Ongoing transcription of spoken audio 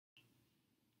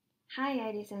Hi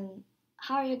Edison,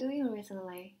 how are you doing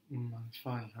recently? I'm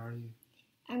fine. How are you?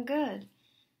 I'm good.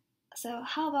 So,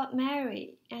 how about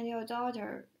Mary and your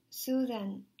daughter,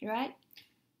 Susan, right?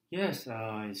 Yes,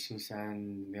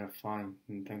 Susan, we are fine.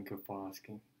 And thank you for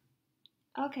asking.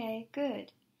 Okay,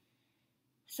 good.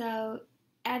 So,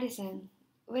 Edison,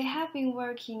 we have been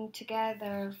working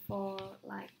together for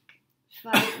like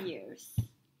 5 years,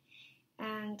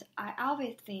 and I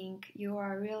always think you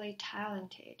are really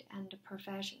talented and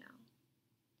professional.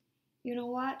 You know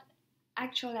what?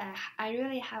 Actually, I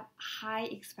really have high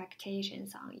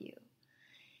expectations on you.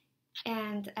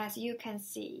 And as you can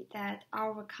see that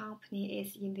our company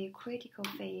is in the critical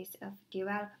phase of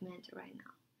development right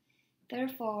now.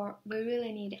 Therefore, we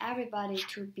really need everybody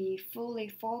to be fully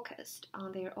focused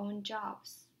on their own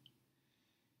jobs.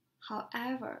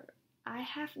 However, I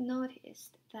have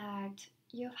noticed that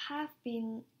you have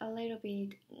been a little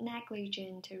bit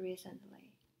negligent recently.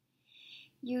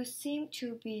 You seem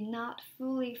to be not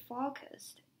fully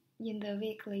focused in the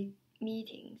weekly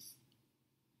meetings.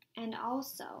 And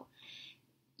also,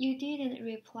 you didn't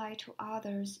reply to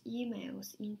others'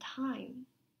 emails in time.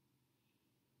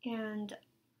 And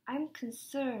I'm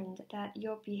concerned that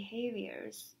your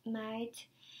behaviors might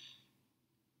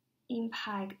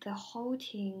impact the whole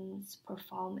team's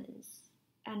performance.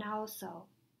 And also,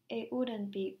 it wouldn't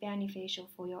be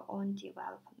beneficial for your own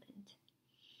development.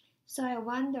 So I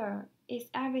wonder, is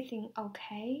everything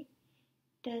okay?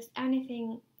 Does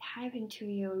anything happen to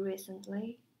you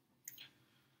recently?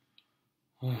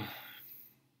 Who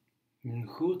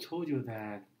told you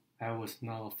that I was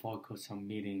not focused on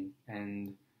meeting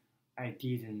and I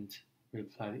didn't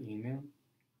reply the email?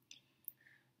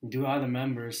 Do other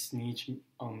members snitch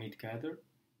on me together?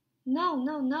 No,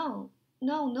 no, no.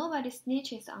 No, nobody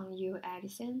snitches on you,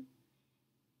 Edison.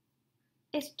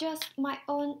 It's just my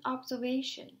own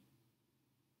observation.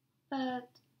 But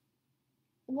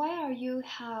why are you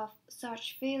have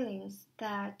such feelings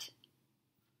that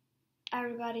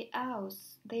everybody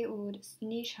else they would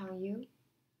snitch on you?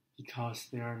 Because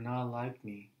they are not like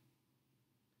me.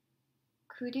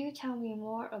 Could you tell me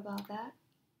more about that?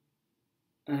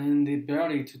 And they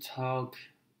barely to talk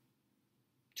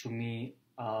to me.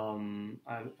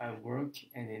 I work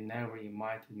and they never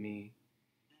invited me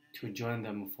to join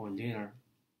them for dinner.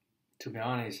 To be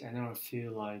honest, I never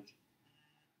feel like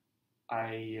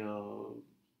I uh,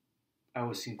 I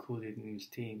was included in his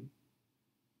team.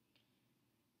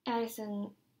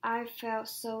 Edison, I felt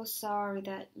so sorry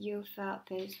that you felt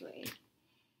this way.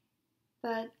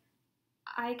 But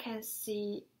I can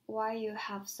see why you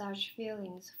have such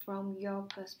feelings from your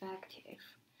perspective.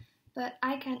 But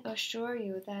I can assure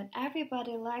you that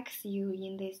everybody likes you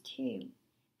in this team.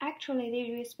 Actually,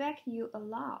 they respect you a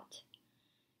lot.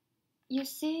 You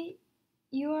see,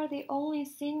 you are the only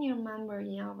senior member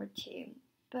in our team,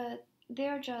 but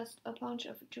they're just a bunch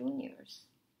of juniors.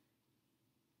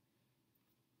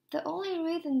 The only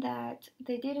reason that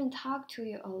they didn't talk to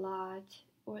you a lot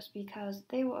was because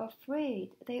they were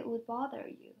afraid they would bother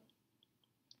you.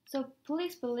 So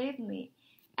please believe me,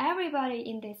 everybody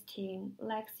in this team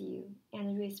likes you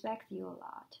and respects you a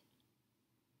lot.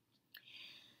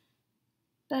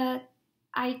 But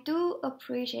I do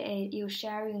appreciate you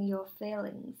sharing your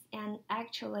feelings, and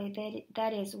actually,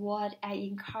 that is what I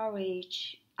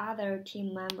encourage other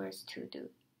team members to do.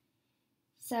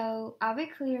 So, are we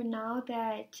clear now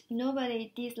that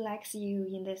nobody dislikes you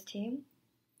in this team?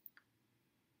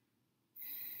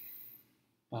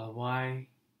 But why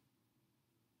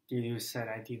did you say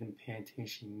I didn't pay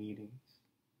attention in meetings?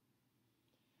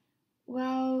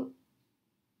 Well,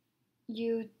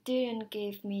 you didn't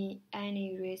give me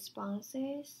any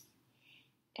responses,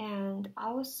 and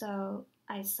also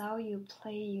I saw you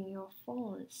playing your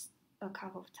phones a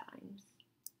couple of times.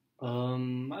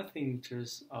 I think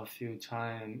just a few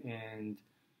times, and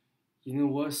you know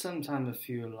what? Sometimes I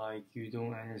feel like you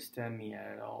don't understand me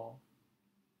at all.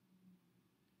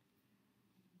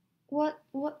 What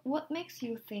makes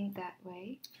you think that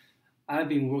way? I've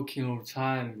been working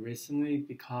overtime recently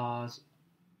because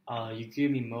you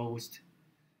give me most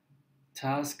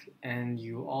task, and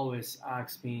you always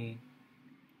ask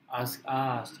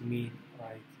us to meet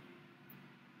like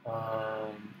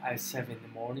at 7 in the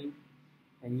morning.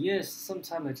 And yes,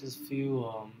 sometimes I just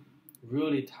feel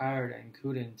really tired and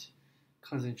couldn't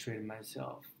concentrate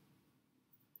myself.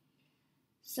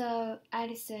 So,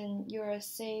 Edison, you are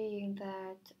saying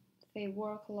that the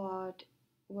workload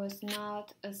was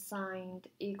not assigned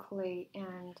equally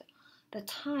and the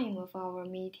time of our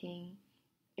meeting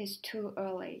is too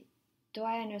early. Do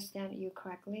I understand you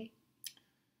correctly?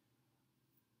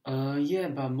 Yeah,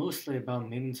 but mostly about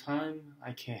meeting time,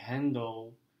 I can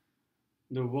handle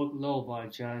the workload, but I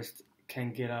just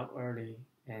can't get up early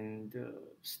and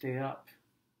stay up.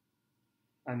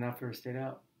 I never stayed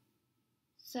up.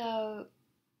 So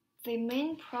the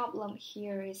main problem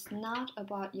here is not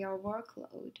about your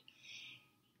workload,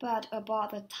 but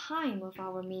about the time of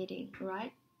our meeting,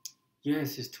 right?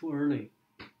 Yes, it's too early.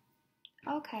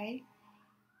 Okay.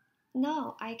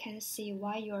 Now I can see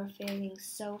why you are feeling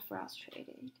so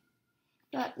frustrated.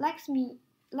 But let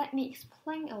me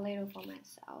explain a little for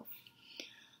myself.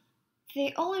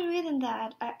 The only reason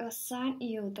that I assigned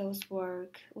you those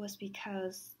work was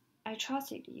because I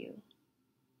trusted you.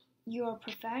 You are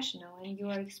professional and you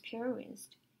are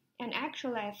experienced. And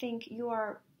actually, I think you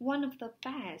are one of the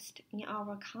best in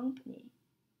our company.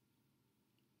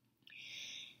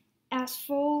 As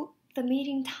for the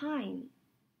meeting time,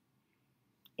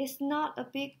 it's not a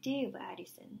big deal,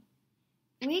 Edison.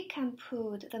 We can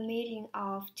put the meeting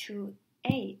off to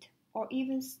 8 or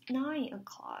even 9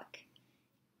 o'clock,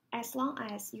 as long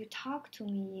as you talk to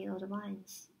me in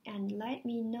advance and let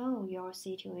me know your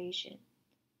situation.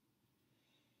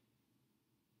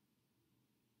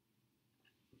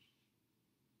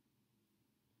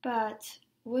 But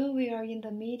when we are in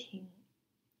the meeting,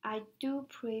 I do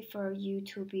prefer you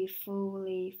to be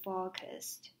fully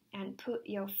focused and put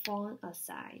your phone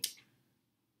aside.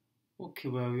 Okay,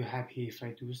 well, are you happy if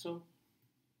I do so?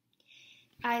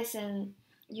 Eisen,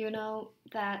 you know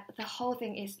that the whole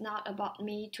thing is not about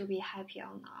me to be happy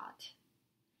or not.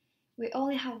 We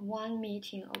only have one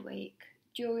meeting a week,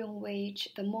 during which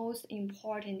the most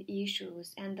important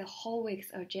issues and the whole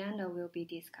week's agenda will be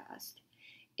discussed.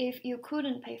 If you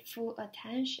couldn't pay full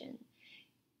attention,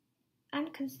 I'm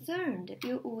concerned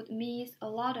you would miss a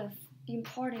lot of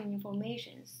important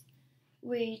information,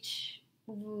 which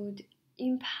would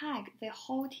impact the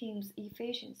whole team's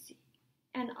efficiency.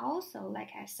 And also, like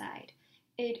I said,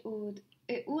 it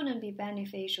wouldn't be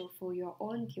beneficial for your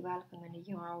own development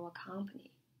in our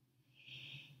company.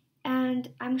 And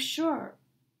I'm sure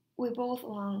we both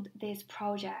want this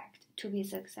project to be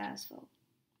successful.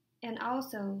 And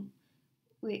also,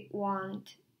 we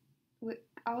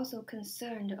also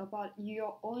concerned about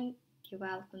your own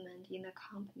development in the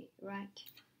company, right?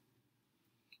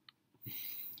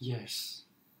 Yes.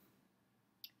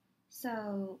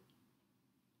 So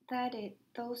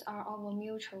those are our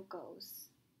mutual goals.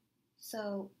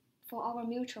 So for our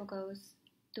mutual goals,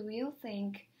 do you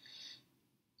think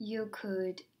you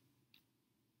could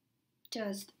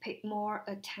just pay more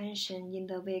attention in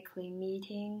the weekly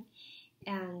meeting?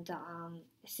 And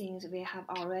since we have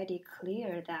already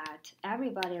cleared that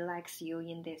everybody likes you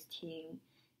in this team,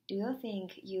 do you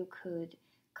think you could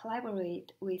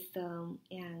collaborate with them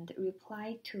and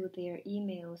reply to their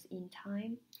emails in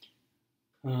time?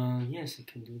 Yes, I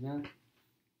can do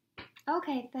that.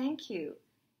 Okay, thank you.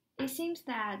 It seems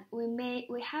that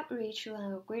we have reached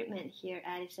an agreement here,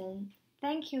 Edison.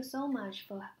 Thank you so much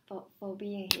for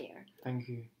being here. Thank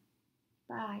you.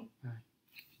 Bye. Bye.